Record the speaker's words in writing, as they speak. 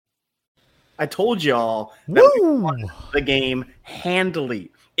I told y'all that we won the game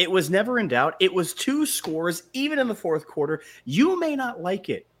handily. It was never in doubt. It was 2 scores, even in the fourth quarter. You may not like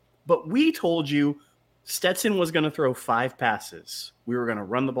it, but we told you Stetson was going to throw 5 passes. We were going to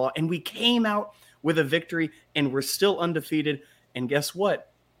run the ball, and we came out with a victory, and we're still undefeated. And guess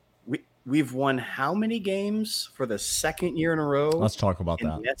what? We've won how many games for the second year in a row? Let's talk about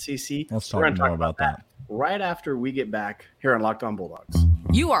that. The SEC. Let's talk more about that right after we get back here on Locked On Bulldogs.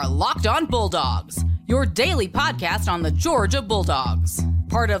 You are Locked On Bulldogs, your daily podcast on the Georgia Bulldogs.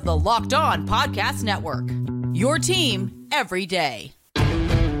 Part of the Locked On Podcast Network, your team every day.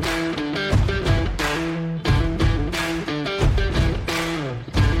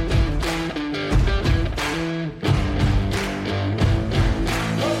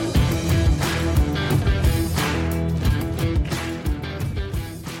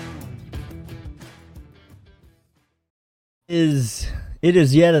 It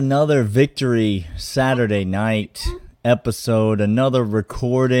is yet another Victory Saturday night episode, another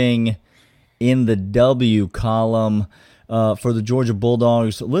recording in the W column for the Georgia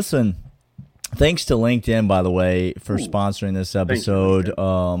Bulldogs. Listen, thanks to LinkedIn, by the way, for sponsoring this episode.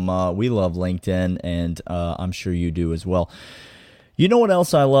 We love LinkedIn, and I'm sure you do as well. You know what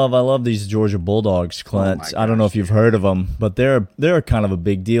else I love? I love these Georgia Bulldogs, Clint. I don't know if you've heard of them, but they're kind of a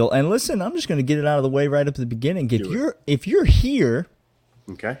big deal. And listen, I'm just going to get it out of the way right up at the beginning. If you're here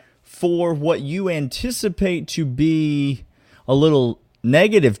for what you anticipate to be a little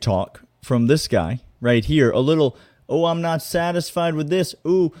negative talk from this guy right here, a little, I'm not satisfied with this.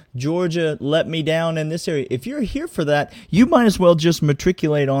 Ooh, Georgia let me down in this area. If you're here for that, you might as well just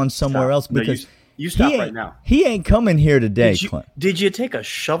matriculate on somewhere else because you stop right now. He ain't coming here today, Clint. Did you take a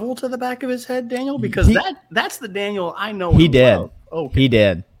shovel to the back of his head, Daniel? Because that's the Daniel I know. He did. Okay. He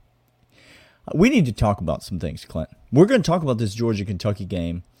did. We need to talk about some things, Clint. We're going to talk about this Georgia-Kentucky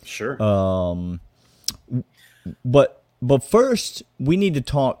game. Sure. But first, we need to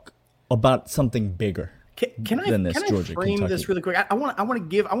talk about something bigger. Can I frame this really quick? I want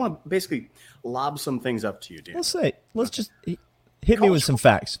to basically lob some things up to you, dude. Let's just hit me with some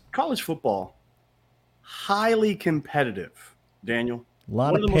facts. College football, highly competitive, Daniel. A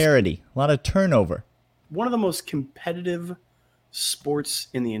lot of parity, a lot of turnover. One of the most competitive sports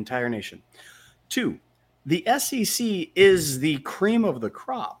in the entire nation. 2, the SEC is the cream of the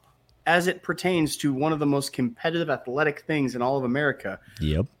crop as it pertains to one of the most competitive athletic things in all of America.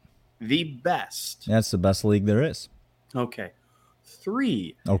 Yep. The best. That's the best league there is. Okay.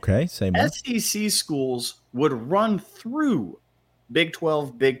 3. Okay, say more. SEC schools would run through Big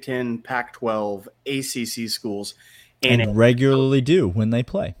 12, Big 10, Pac-12, ACC schools. And regularly do when they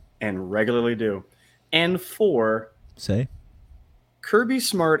play. And 4. Say. Kirby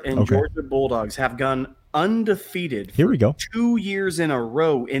Smart and Georgia Bulldogs have gone undefeated Here we go. 2 years in a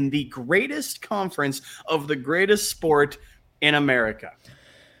row in the greatest conference of the greatest sport in America.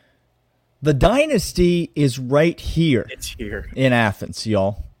 The dynasty is right here. It's here. In Athens,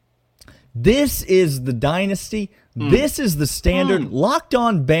 y'all. This is the dynasty. This is the standard. Locked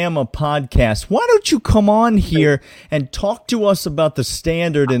On Bama podcast. Why don't you come on here and talk to us about the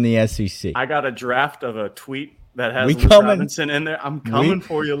standard in the SEC? I got a draft of a tweet that has Luke Robinson in there. I'm coming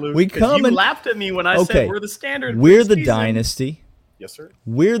for you, Luke. You laughed at me when I said we're the standard. We're the dynasty. Yes, sir.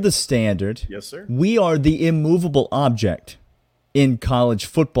 We're the standard. Yes, sir. We are the immovable object in college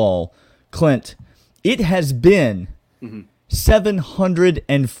football. Clint, it has been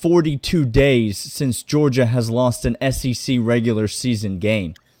 742 days since Georgia has lost an SEC regular season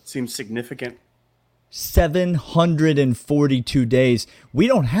game. Seems significant. 742 days. We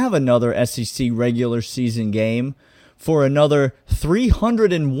don't have another SEC regular season game for another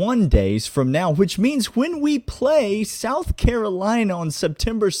 301 days from now, which means when we play South Carolina on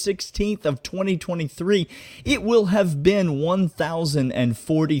September 16th of 2023, it will have been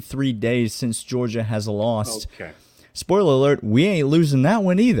 1,043 days since Georgia has lost. Okay. Spoiler alert, we ain't losing that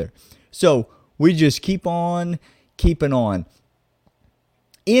one either. So we just keep on keeping on.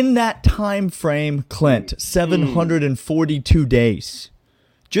 In that time frame, Clint, 742 days.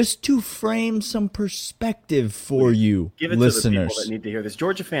 Just to frame some perspective for you, Give it listeners. To the people that need to hear this.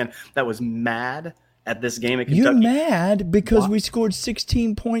 Georgia fan that was mad at this game at Kentucky. You're mad because we scored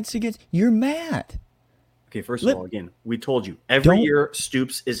 16 points against. You're mad. Okay, first of all, again, we told you every year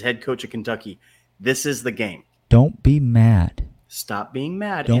Stoops is head coach of Kentucky. This is the game. Don't be mad. Stop being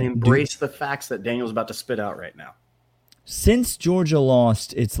mad and embrace the facts that Daniel's about to spit out right now. Since Georgia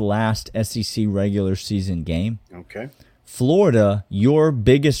lost its last SEC regular season game, Florida, your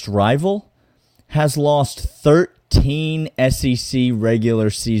biggest rival, has lost 13 SEC regular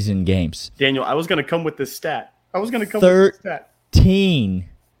season games. Daniel, I was going to come with this stat. 13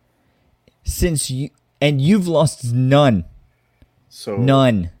 you've lost none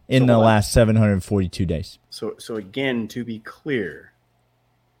in the last 742 days. So again, to be clear,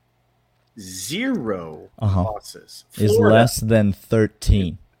 0 losses is less than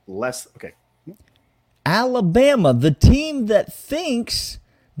 13. Okay. Alabama, the team that thinks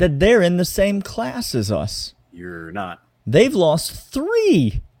that they're in the same class as us. You're not. They've lost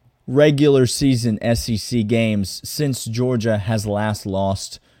 3 regular season SEC games since Georgia has last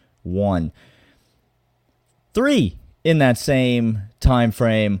lost 1. 3 in that same time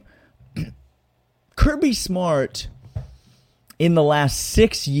frame. Kirby Smart in the last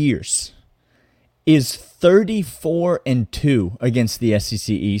 6 years is 34-2 against the SEC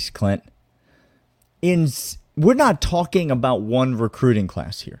East, Clint. We're not talking about one recruiting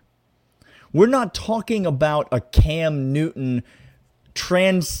class here. We're not talking about a Cam Newton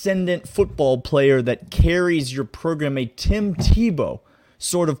transcendent football player that carries your program, a Tim Tebow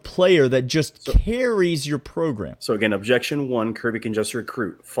sort of player that just carries your program. So again, objection 1, Kirby can just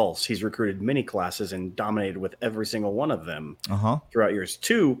recruit. False. He's recruited many classes and dominated with every single one of them throughout years.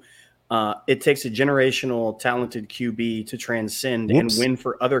 2, it takes a generational talented QB to transcend and win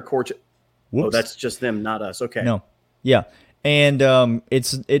for other coaches. Oh, that's just them, not us. Okay. No. Yeah. And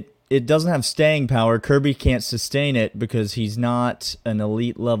it doesn't have staying power. Kirby can't sustain it because he's not an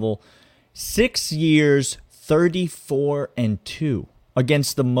elite level. 6 years, 34-2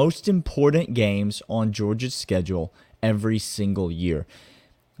 against the most important games on Georgia's schedule every single year.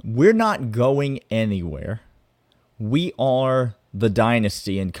 We're not going anywhere. We are the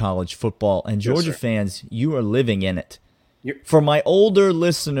dynasty in college football, and Georgia fans, you are living in it. For my older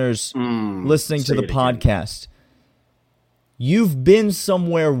listeners listening to the podcast, you've been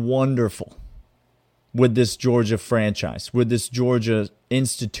somewhere wonderful with this Georgia franchise, with this Georgia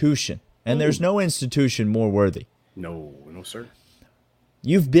institution. And there's no institution more worthy. No, sir.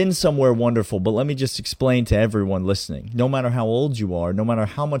 You've been somewhere wonderful, but let me just explain to everyone listening. No matter how old you are, no matter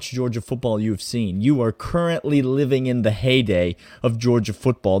how much Georgia football you've seen, you are currently living in the heyday of Georgia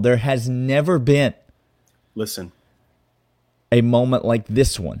football. There has never been a moment like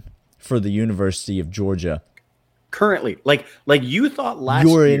this one for the University of Georgia. Currently, like you thought last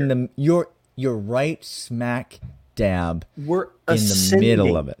year. You're right smack dab we're in the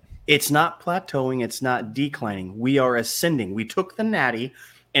middle of it. It's not plateauing. It's not declining. We are ascending. We took the natty,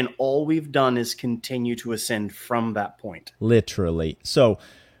 and all we've done is continue to ascend from that point. Literally. So,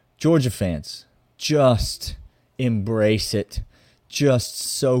 Georgia fans, just embrace it. Just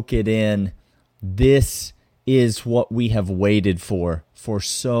soak it in. This is what we have waited for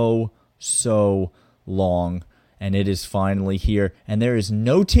so long, and it is finally here. And there is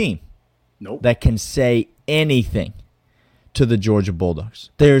no team that can say anything to the Georgia Bulldogs.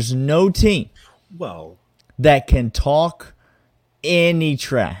 There's no team that can talk any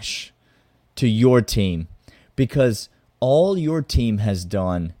trash to your team, because all your team has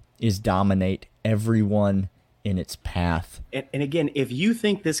done is dominate everyone in its path. And again, if you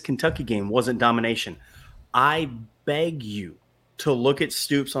think this Kentucky game wasn't domination, I beg you to look at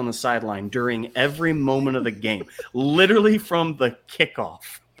Stoops on the sideline during every moment of the game, literally from the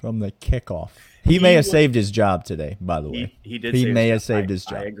kickoff. He may have saved his job today, by the way. He did. He may have saved his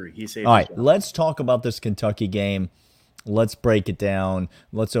job. I agree. He saved All his right, job. let's talk about this Kentucky game. Let's break it down.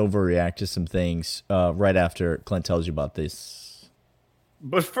 Let's overreact to some things right after Clint tells you about this.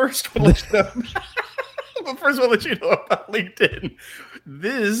 But first, we'll let you know about LinkedIn.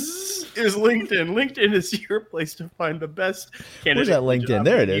 This is LinkedIn. LinkedIn is your place to find the best candidate. Where's that LinkedIn?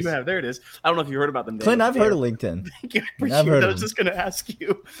 There it is. There it is. I don't know if you heard about them. Clint, I've heard of LinkedIn. Thank you. I appreciate it. I was just going to ask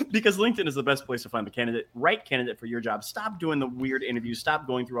you, because LinkedIn is the best place to find the right candidate for your job. Stop doing the weird interviews. Stop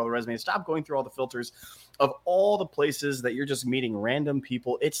going through all the resumes. Stop going through all the filters of all the places that you're just meeting random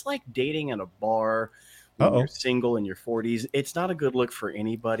people. It's like dating at a bar when you're single in your 40s. It's not a good look for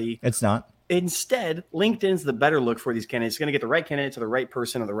anybody. It's not. Instead, LinkedIn's the better look for these candidates. It's going to get the right candidate to the right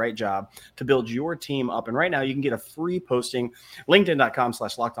person or the right job to build your team up. And right now, you can get a free posting,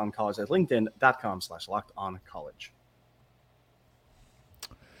 linkedin.com/lockedoncollege. That's linkedin.com/lockedoncollege.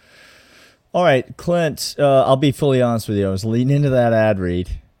 All right, Clint, I'll be fully honest with you. I was leaning into that ad read,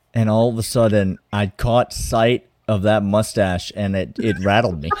 and all of a sudden, I caught sight of that mustache, and it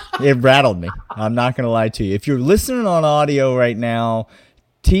rattled me. It rattled me. I'm not going to lie to you. If you're listening on audio right now,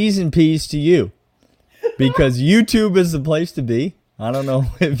 T's and P's to you, because YouTube is the place to be. I don't know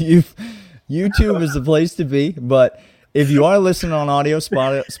if YouTube is the place to be, but if you are listening on audio,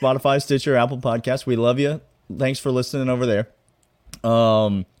 Spotify, Stitcher, Apple Podcasts, we love you. Thanks for listening over there.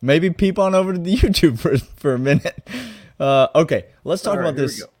 Maybe peep on over to the YouTube for a minute. Okay, let's talk about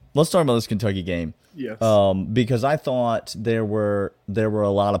this. let's talk about this Kentucky game. Yes. Because I thought there were a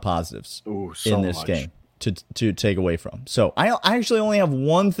lot of positives in this game to take away from. So I actually only have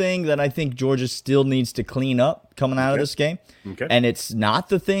one thing that I think Georgia still needs to clean up coming out of this game. Okay. And it's not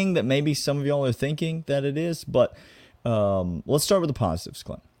the thing that maybe some of y'all are thinking that it is, but let's start with the positives,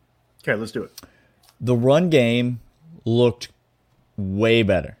 Clint. Okay, let's do it. The run game looked way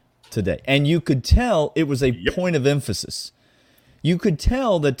better today. And you could tell it was a point of emphasis. You could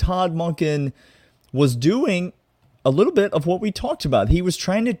tell that Todd Monken was doing a little bit of what we talked about. He was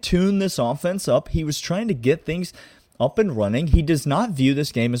trying to tune this offense up. He was trying to get things up and running. He does not view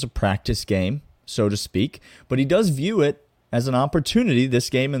this game as a practice game, so to speak, but he does view it as an opportunity, this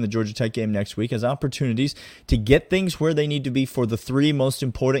game and the Georgia Tech game next week, as opportunities to get things where they need to be for the 3 most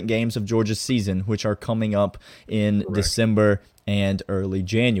important games of Georgia's season, which are coming up in December and early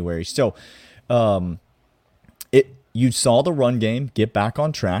January. So you saw the run game get back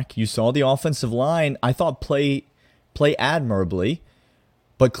on track. You saw the offensive line, I thought, play admirably.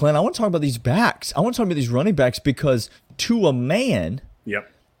 But, Clint, I want to talk about these backs. I want to talk about these running backs because to a man,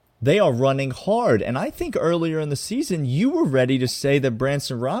 they are running hard. And I think earlier in the season, you were ready to say that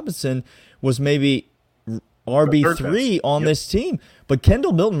Branson Robinson was maybe RB3 on this team. But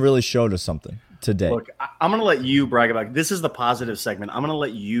Kendall Milton really showed us something today. Look, I'm going to let you brag about – this is the positive segment. I'm going to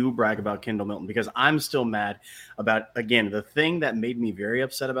let you brag about Kendall Milton because I'm still mad about – again, the thing that made me very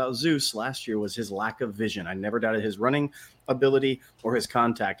upset about Zeus last year was his lack of vision. I never doubted his running ability or his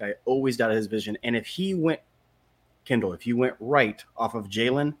contact. I always doubted his vision. And if he went – Kendall, if you went right off of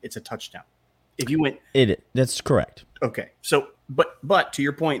Jalen, it's a touchdown. If you went – That's correct. Okay. So but to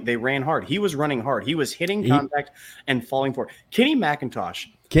your point, they ran hard. He was running hard. He was hitting contact and falling forward. Kenny Mack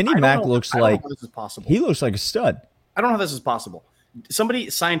looks like – this is possible. He looks like a stud. I don't know how this is possible. Somebody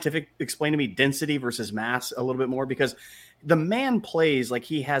scientific explain to me density versus mass a little bit more because the man plays like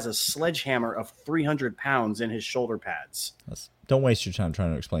he has a sledgehammer of 300 pounds in his shoulder pads. Don't waste your time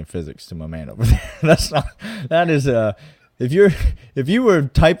trying to explain physics to my man over there. If you were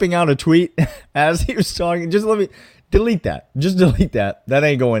typing out a tweet as he was talking, just let me delete that. Just delete that. That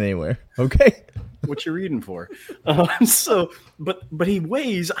ain't going anywhere. Okay. What you reading for? But he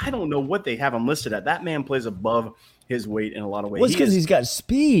weighs, I don't know what they have him listed at. That man plays above his weight in a lot of ways. Well, it's because he's got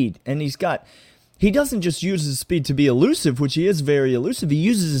speed and he doesn't just use his speed to be elusive, which he is very elusive. He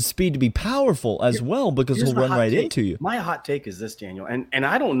uses his speed to be powerful as well because he'll run right into you. My hot take is this, Daniel, and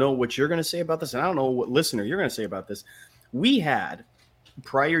I don't know what you're going to say about this, and I don't know what listener you're going to say about this. We had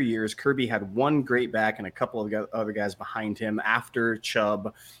prior years, Kirby had one great back and a couple of other guys behind him after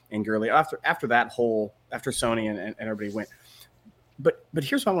Chubb and Gurley. After Sony and everybody went. But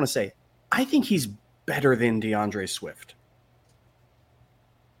here's what I want to say. I think he's better than DeAndre Swift.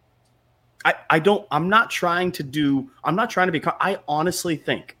 I'm not trying to be. I honestly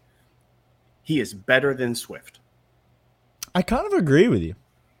think he is better than Swift. I kind of agree with you.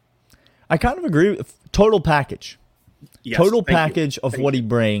 Total package. Yes, total package of what he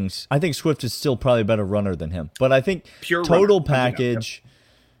brings. I think Swift is still probably a better runner than him. But I think total package,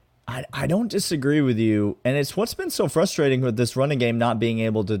 I don't disagree with you. And it's what's been so frustrating with this running game not being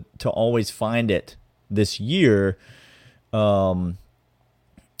able to always find it this year. I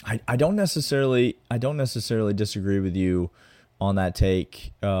don't necessarily disagree with you on that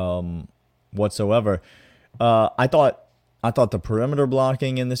take whatsoever. I thought the perimeter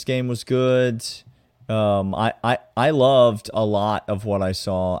blocking in this game was good. I loved a lot of what I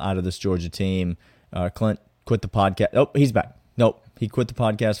saw out of this Georgia team. Clint quit the podcast. Oh, he's back. Nope, he quit the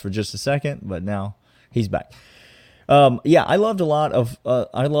podcast for just a second, but now he's back. I loved a lot of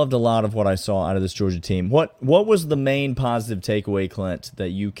what I saw out of this Georgia team. What was the main positive takeaway, Clint, that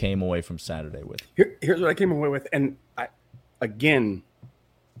you came away from Saturday with? Here's what I came away with, and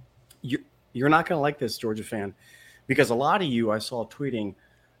you're not going to like this, Georgia fan, because a lot of you I saw tweeting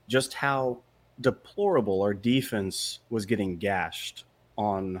just how deplorable our defense was getting gashed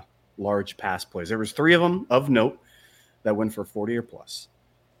on large pass plays. There was 3 of them of note that went for 40 or plus.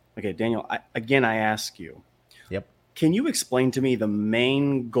 Okay, Daniel, I ask you. Yep. Can you explain to me the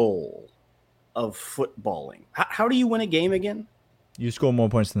main goal of footballing? How do you win a game again? You score more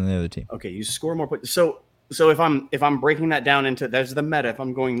points than the other team. Okay, you score more points. So if I'm breaking that down into there's the meta. If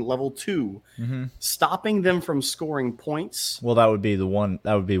I'm going level 2, stopping them from scoring points. Well, that would be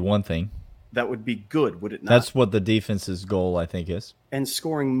one thing. That would be good, would it not? That's what the defense's goal, I think, is. And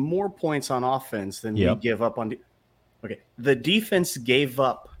scoring more points on offense than we give up on. Okay, the defense gave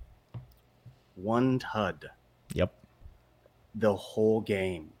up 1 TUD. Yep. The whole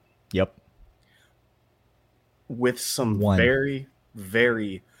game. Yep. With some very,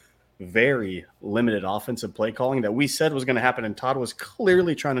 very, very limited offensive play calling that we said was going to happen, and Todd was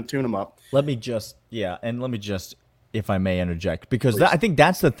clearly trying to tune him up. Let me just, if I may interject, because I think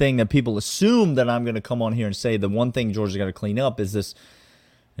that's the thing that people assume that I'm going to come on here and say the one thing Georgia's got to clean up is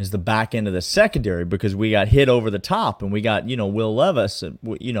the back end of the secondary, because we got hit over the top and we got, Will Levis, and,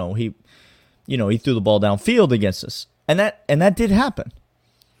 he threw the ball downfield against us. And that did happen.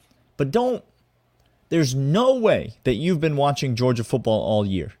 But there's no way that you've been watching Georgia football all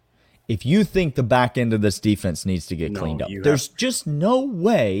year if you think the back end of this defense needs to get cleaned up. There's just no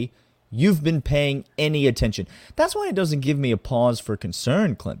way you've been paying any attention. That's why it doesn't give me a pause for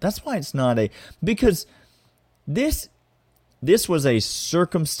concern, Clint. That's why it's not because this was a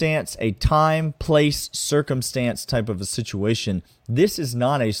circumstance, a time, place, circumstance type of a situation. This is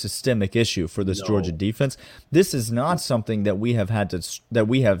not a systemic issue for this Georgia defense. This is not something that we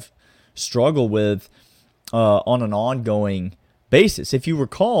have struggled with on an ongoing basis. If you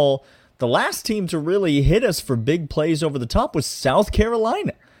recall, the last team to really hit us for big plays over the top was South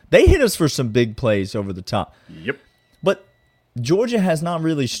Carolina. They hit us for some big plays over the top. Yep. But Georgia has not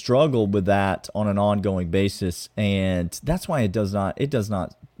really struggled with that on an ongoing basis, and that's why it does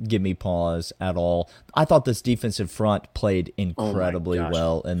not give me pause at all. I thought this defensive front played incredibly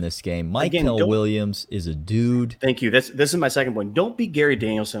well in this game. Michael Williams is a dude. Thank you. This is my second point. Don't be Gary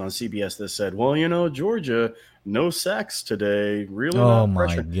Danielson on CBS that said, well, Georgia, no sacks today. Really? Oh,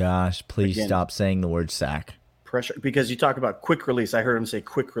 my gosh. Please stop saying the word sack. Pressure, because you talk about quick release. I heard him say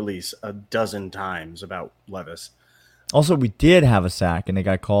quick release a dozen times about Levis. Also, we did have a sack, and it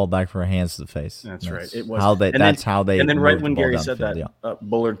got called back for a hands to the face. That's right. It was how they. And then right when Gary said that,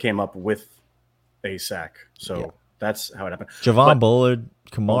 Bullard came up with a sack. So that's how it happened. Javon Bullard,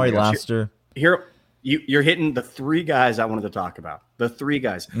 Kamari Lassiter. Here, you're hitting the three guys I wanted to talk about. The three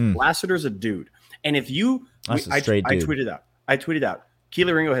guys. Lassiter's a dude, and if you, I tweeted out.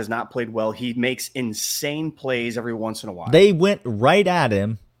 Keely Ringo has not played well. He makes insane plays every once in a while. They went right at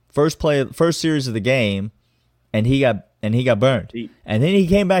him first series of the game. And he got burned. And then he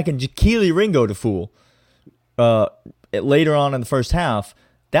came back and Keely Ringo to fool later on in the first half.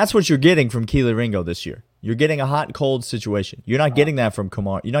 That's what you're getting from Keely Ringo this year. You're getting a hot and cold situation. You're not getting that from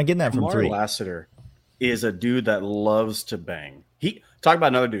Kamar. You're not getting that from three. Lassiter is a dude that loves to bang. Talk about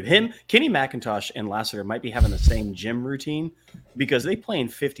another dude. Kenny McIntosh and Lassiter might be having the same gym routine because they playing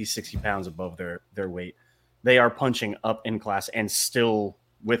 50, 60 pounds above their weight. They are punching up in class and still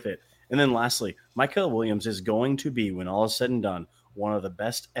with it. And then lastly, Michael Williams is going to be, when all is said and done, one of the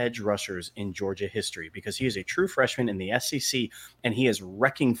best edge rushers in Georgia history because he is a true freshman in the SEC, and he is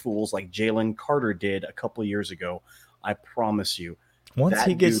wrecking fools like Jalen Carter did a couple of years ago. I promise you. Once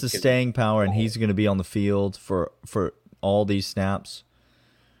he gets the staying power and he's going to be on the field for all these snaps.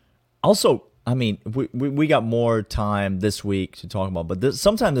 Also, I mean, we got more time this week to talk about, but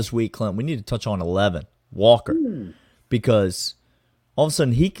sometime this week, Clint, we need to touch on 11, Walker, because all of a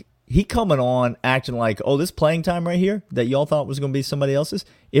sudden he coming on acting like, oh, this playing time right here that y'all thought was going to be somebody else's,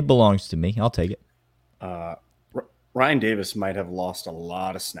 it belongs to me. I'll take it. Ryan Davis might have lost a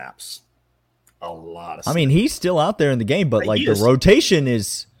lot of snaps. I mean, he's still out there in the game, but like the rotation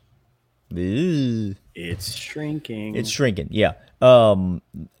is... It's shrinking. It's shrinking, yeah.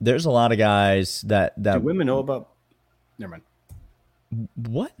 There's a lot of guys that do women know about... Never mind.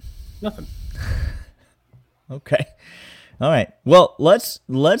 What? Nothing. Okay. All right. Well, let's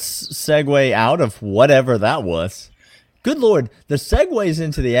segue out of whatever that was. Good Lord, the segues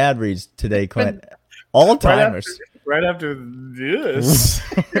into the ad reads today, Clint. All timers. Right after this.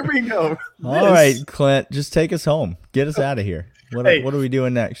 Here we go. All right, Clint, just take us home. Get us out of here. What are we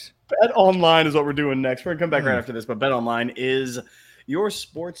doing next? Bet Online is what we're doing next. We're going to come back right after this, but Bet Online is your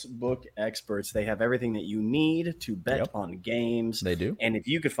sports book experts. They have everything that you need to bet on games. They do. And if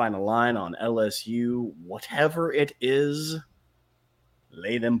you could find a line on LSU, whatever it is,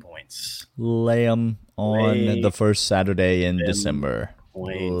 lay them points. Lay them on the first Saturday in December.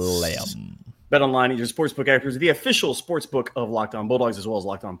 Lay them. Bet Online is your sportsbook experts, the official sportsbook of Locked On Bulldogs, as well as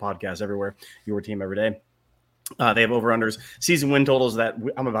Locked On Podcasts everywhere. Your team every day. They have over-unders, season win totals that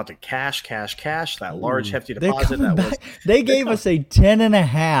I'm about to cash, that large, hefty deposit. They gave us a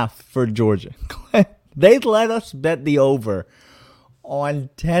 10.5 for Georgia. They let us bet the over on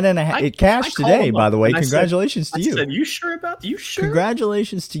 10.5. It cashed today, by the way. Congratulations to you. I said, you sure about you sure?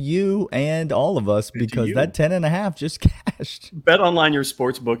 Congratulations to you and all of us because that 10.5 just cashed. Bet Online, your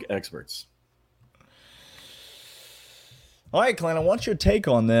sportsbook experts. All right, Clint, I want your take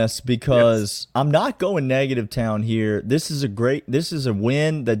on this because I'm not going negative town here. This is a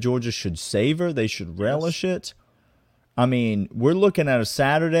win that Georgia should savor. They should relish it. I mean, we're looking at a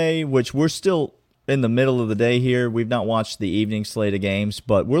Saturday, which we're still in the middle of the day here. We've not watched the evening slate of games,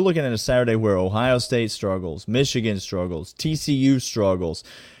 but we're looking at a Saturday where Ohio State struggles, Michigan struggles, TCU struggles.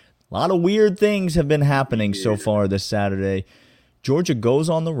 A lot of weird things have been happening so far this Saturday. Georgia goes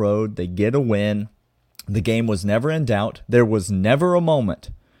on the road. They get a win. The game was never in doubt. There was never a moment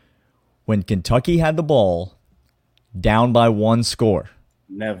when Kentucky had the ball down by one score.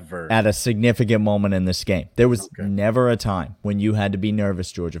 Never. At a significant moment in this game. There was never a time when you had to be nervous,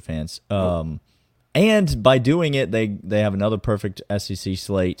 Georgia fans. And by doing it, they have another perfect SEC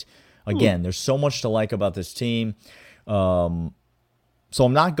slate. Again, there's so much to like about this team. So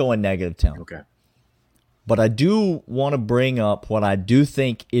I'm not going negative, Town. Okay. But I do want to bring up what I do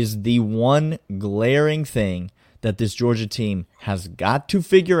think is the one glaring thing that this Georgia team has got to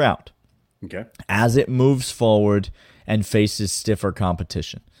figure out as it moves forward and faces stiffer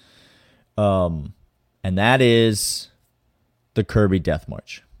competition. And that is the Kirby Death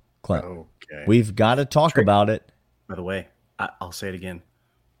March. Clint, we've got to talk about it. By the way, I'll say it again.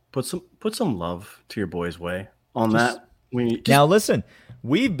 Put some love to your boy's way on that. Now listen,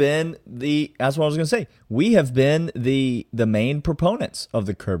 we've been that's what I was going to say. We have been the main proponents of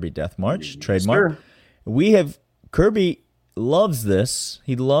the Kirby Death March trademark. Sure. Kirby loves this.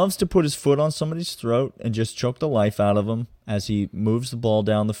 He loves to put his foot on somebody's throat and just choke the life out of them as he moves the ball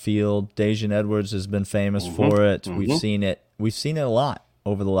down the field. Dejan Edwards has been famous for it. We've seen it. We've seen it a lot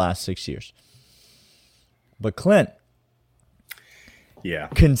over the last 6 years. But Clint,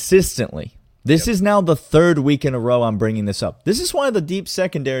 consistently. This is now the third week in a row I'm bringing this up. This is why the deep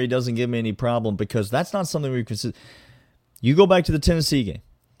secondary doesn't give me any problem, because that's not something we consider. You go back to the Tennessee game.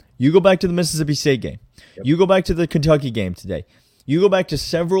 You go back to the Mississippi State game. You go back to the Kentucky game today. You go back to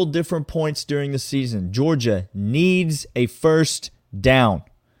several different points during the season. Georgia needs a first down.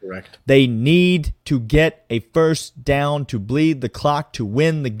 Correct. They need to get a first down to bleed the clock to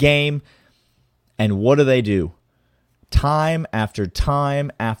win the game. And what do? Time after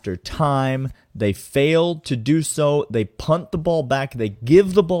time after time, they fail to do so. They punt the ball back. They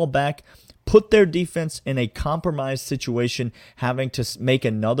give the ball back, put their defense in a compromised situation, having to make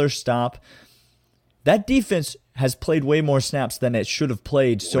another stop. That defense has played way more snaps than it should have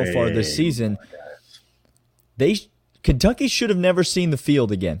played so far this season. Kentucky should have never seen the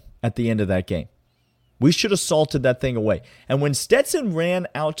field again at the end of that game. We should have salted that thing away. And when Stetson ran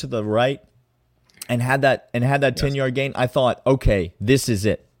out to the right and had that 10-yard gain, I thought, okay, this is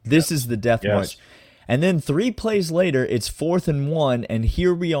it. This is the death march. And then 3 plays later, it's 4th and 1, and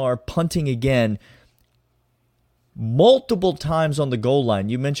here we are punting again multiple times on the goal line.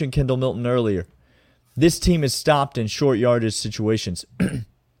 You mentioned Kendall Milton earlier. This team is stopped in short yardage situations.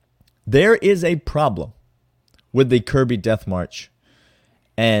 There is a problem with the Kirby Death March,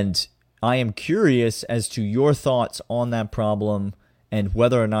 and I am curious as to your thoughts on that problem and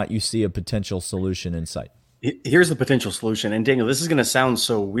whether or not you see a potential solution in sight. Here's the potential solution. And Daniel, this is going to sound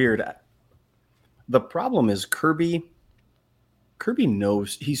so weird. The problem is Kirby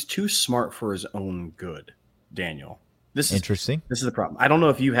knows he's too smart for his own good, Daniel. This is interesting. This is the problem. I don't know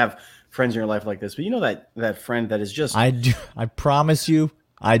if you have friends in your life like this, but you know that friend that is just... I promise you,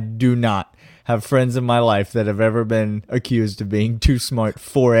 I do not have friends in my life that have ever been accused of being too smart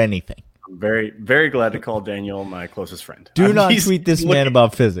for anything. I'm very, very glad to call Daniel my closest friend. Do not tweet this man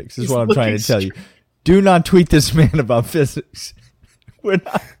about physics, is what I'm trying to tell you. Do not tweet this man about physics. We're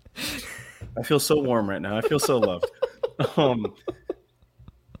not... I feel so warm right now. I feel so loved.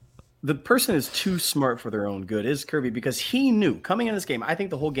 The person is too smart for their own good is Kirby, because he knew coming in this game. I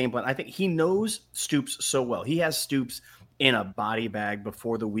think the whole game plan, I think he knows Stoops so well. He has Stoops in a body bag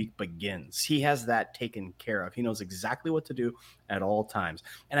before the week begins. He has that taken care of. He knows exactly what to do at all times.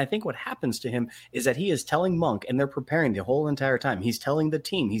 And I think what happens to him is that he is telling Monk, and they're preparing the whole entire time. He's telling the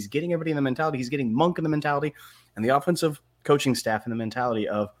team, he's getting everybody in the mentality. He's getting Monk in the mentality and the offensive coaching staff in the mentality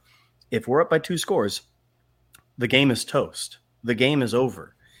of, if we're up by 2 scores, the game is toast. The game is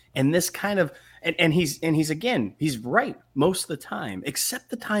over. And this kind of, and he's right most of the time, except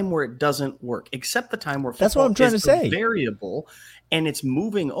the time where it doesn't work, except the time where that's what I'm trying to say. Variable, and it's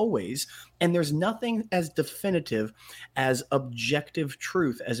moving always. And there's nothing as definitive as objective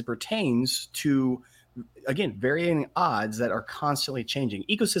truth as it pertains to, again, varying odds that are constantly changing.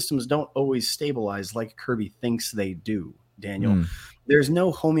 Ecosystems don't always stabilize like Kirby thinks they do, Daniel. There's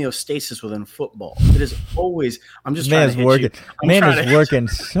no homeostasis within football. It is always. I'm just trying to hit working. You. Man is working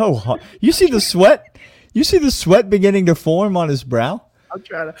so hard. You see the sweat? You see the sweat beginning to form on his brow? I'm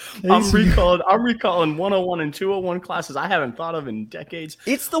trying to. I'm recalling 101 and 201 classes I haven't thought of in decades.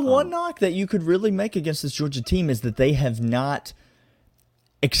 It's the one knock that you could really make against this Georgia team is that they have not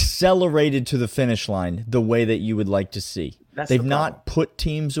accelerated to the finish line the way that you would like to see. They've not put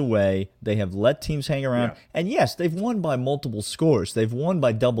teams away. They have let teams hang around. Yeah. And yes, they've won by multiple scores. They've won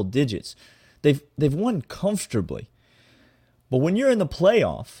by double digits. They've won comfortably. But when you're in the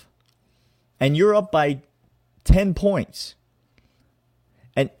playoff and you're up by 10 points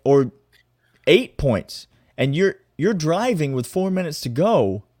or 8 points and you're driving with 4 minutes to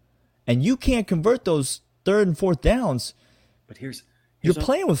go and you can't convert those third and fourth downs, but you're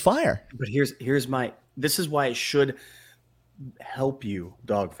playing with fire. But this is why it should help you,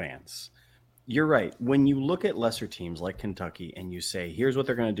 dog fans. You're right. When you look at lesser teams like Kentucky and you say, here's what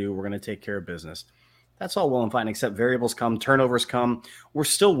they're going to do, we're going to take care of business. That's all well and fine, except variables come, turnovers come. We're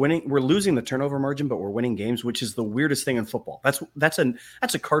still winning. We're losing the turnover margin, but we're winning games, which is the weirdest thing in football. That's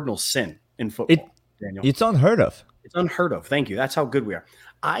a cardinal sin in football, Daniel. It's unheard of. It's unheard of. Thank you. That's how good we are.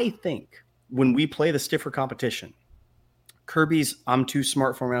 I think when we play the stiffer competition, Kirby's "I'm too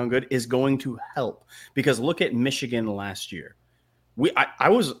smart for my own good" is going to help, because look at Michigan last year. I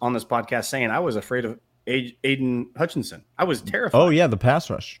was on this podcast saying I was afraid of Aiden Hutchinson. I was terrified. Oh yeah, the pass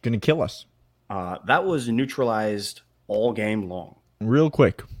rush going to kill us. That was neutralized all game long. Real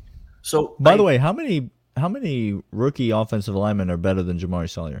quick. So, by the way, how many rookie offensive linemen are better than Jamari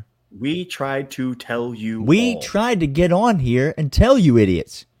Salyer? We tried to tell you. We tried to get on here and tell you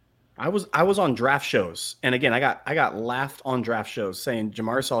idiots. I was on draft shows, and again, I got laughed on draft shows saying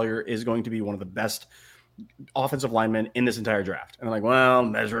Jamari Salyer is going to be one of the best offensive linemen in this entire draft. And I'm like, well,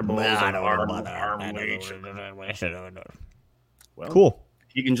 measurables. I don't know about that. Well, cool.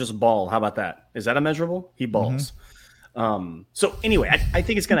 He can just ball. How about that? Is that a measurable? He balls. Mm-hmm. So anyway, I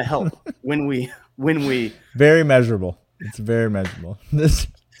think it's going to help when we very measurable. It's very measurable.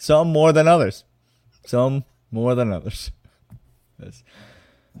 Some more than others. Some more than others. Yes.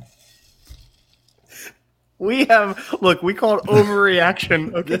 We call it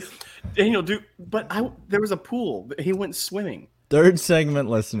overreaction. Okay, Daniel, there was a pool. He went swimming. Third segment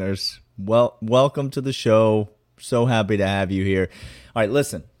listeners, welcome to the show. So happy to have you here. All right,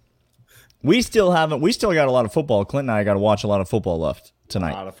 listen. We still got a lot of football. Clint and I got to watch a lot of football left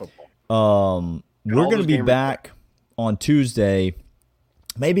tonight. A lot of football. We're going to be back on Tuesday,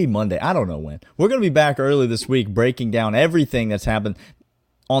 maybe Monday. I don't know when. We're going to be back early this week breaking down everything that's happened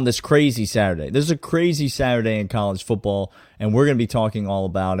on this crazy Saturday. This is a crazy Saturday in college football, and we're going to be talking all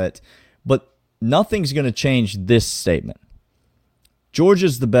about it. But nothing's going to change this statement.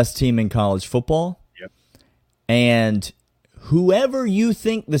 Georgia's the best team in college football. Yep. And whoever you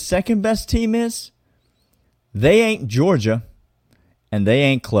think the second best team is, they ain't Georgia, and they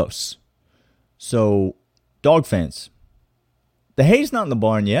ain't close. So, dog fans, the hay's not in the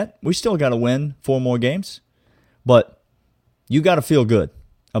barn yet. We still got to win 4 more games. But you got to feel good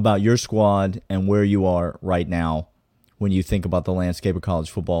about your squad and where you are right now when you think about the landscape of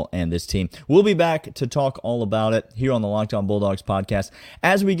college football and this team. We'll be back to talk all about it here on the Locked On Bulldogs podcast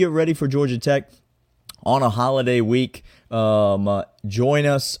as we get ready for Georgia Tech on a holiday week. Join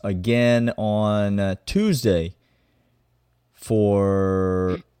us again on Tuesday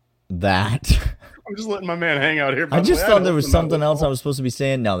for that. I'm just letting my man hang out here. I just thought there was something else I was supposed to be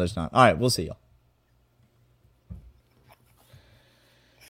saying. No, there's not. All right, we'll see y'all.